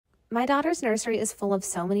My daughter's nursery is full of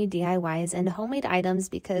so many DIYs and homemade items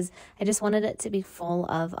because I just wanted it to be full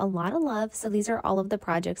of a lot of love. So these are all of the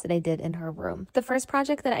projects that I did in her room. The first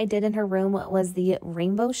project that I did in her room was the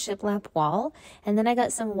rainbow shiplap wall. And then I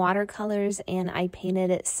got some watercolors and I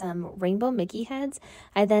painted some rainbow Mickey heads.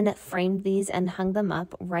 I then framed these and hung them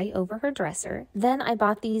up right over her dresser. Then I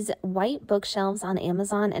bought these white bookshelves on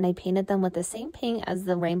Amazon and I painted them with the same paint as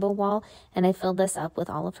the rainbow wall, and I filled this up with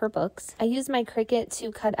all of her books. I used my Cricut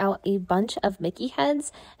to cut out a bunch of Mickey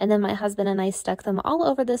heads, and then my husband and I stuck them all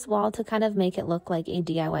over this wall to kind of make it look like a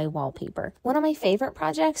DIY wallpaper. One of my favorite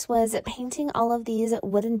projects was painting all of these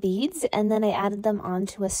wooden beads, and then I added them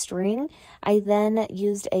onto a string. I then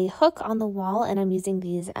used a hook on the wall, and I'm using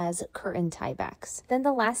these as curtain tiebacks. Then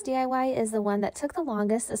the last DIY is the one that took the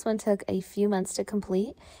longest. This one took a few months to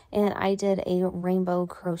complete, and I did a rainbow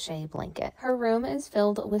crochet blanket. Her room is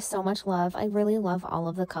filled with so much love. I really love all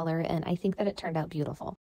of the color, and I think that it turned out beautiful.